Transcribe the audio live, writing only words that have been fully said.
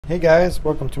Hey guys,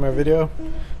 welcome to my video.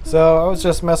 So I was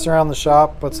just messing around the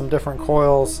shop with some different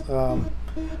coils. I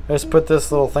just put this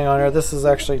little thing on here. This is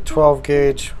actually 12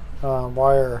 gauge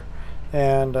wire,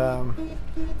 and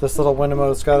this little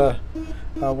Winnemo's got a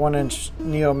 1-inch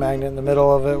neo magnet in the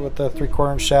middle of it with the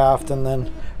 3/4 inch shaft, and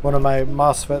then one of my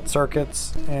MOSFet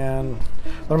circuits and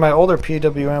one of my older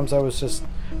PWMs I was just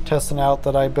testing out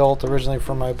that I built originally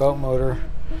for my boat motor.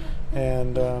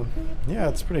 And yeah,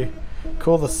 it's pretty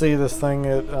cool to see this thing.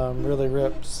 It really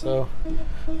rips. So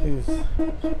you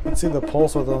can see the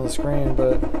pulse with it on the screen,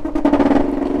 but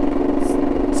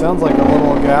it sounds like a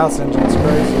little gas engine. It's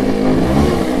crazy.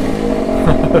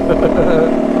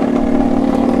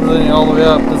 Really all the way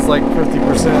up, it's like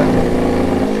 50%.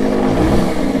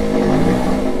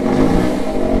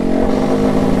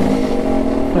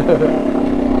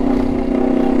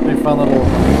 Pretty fun little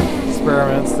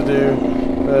experiments to do.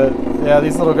 But yeah,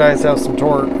 these little guys have some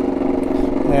torque.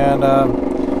 And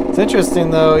it's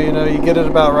interesting though, you know, you get it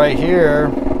about right here,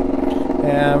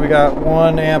 and we got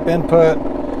 1 amp input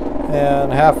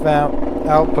and half amp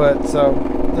output, so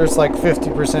there's like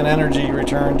 50% energy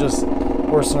return just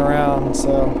horsing around.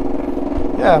 So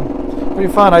yeah,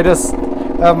 pretty fun. I just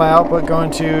have my output going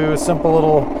to a simple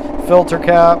little filter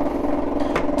cap,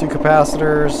 2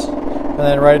 capacitors, and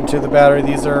then right into the battery.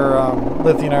 These are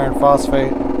lithium iron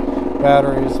phosphate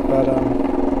batteries, but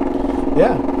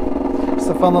yeah, it's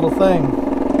a fun little thing.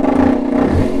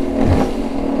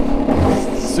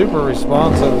 It's super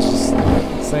responsive. It's just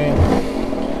insane.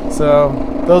 So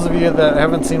those of you that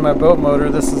haven't seen my boat motor,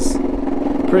 this is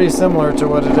pretty similar to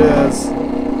what it is. It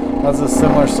has a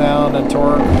similar sound and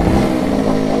torque.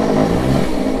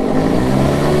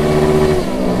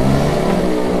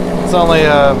 It's only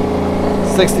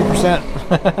 60%.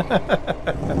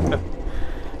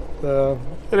 So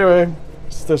anyway,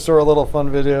 just a short little fun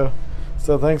video.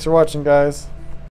 So thanks for watching, guys.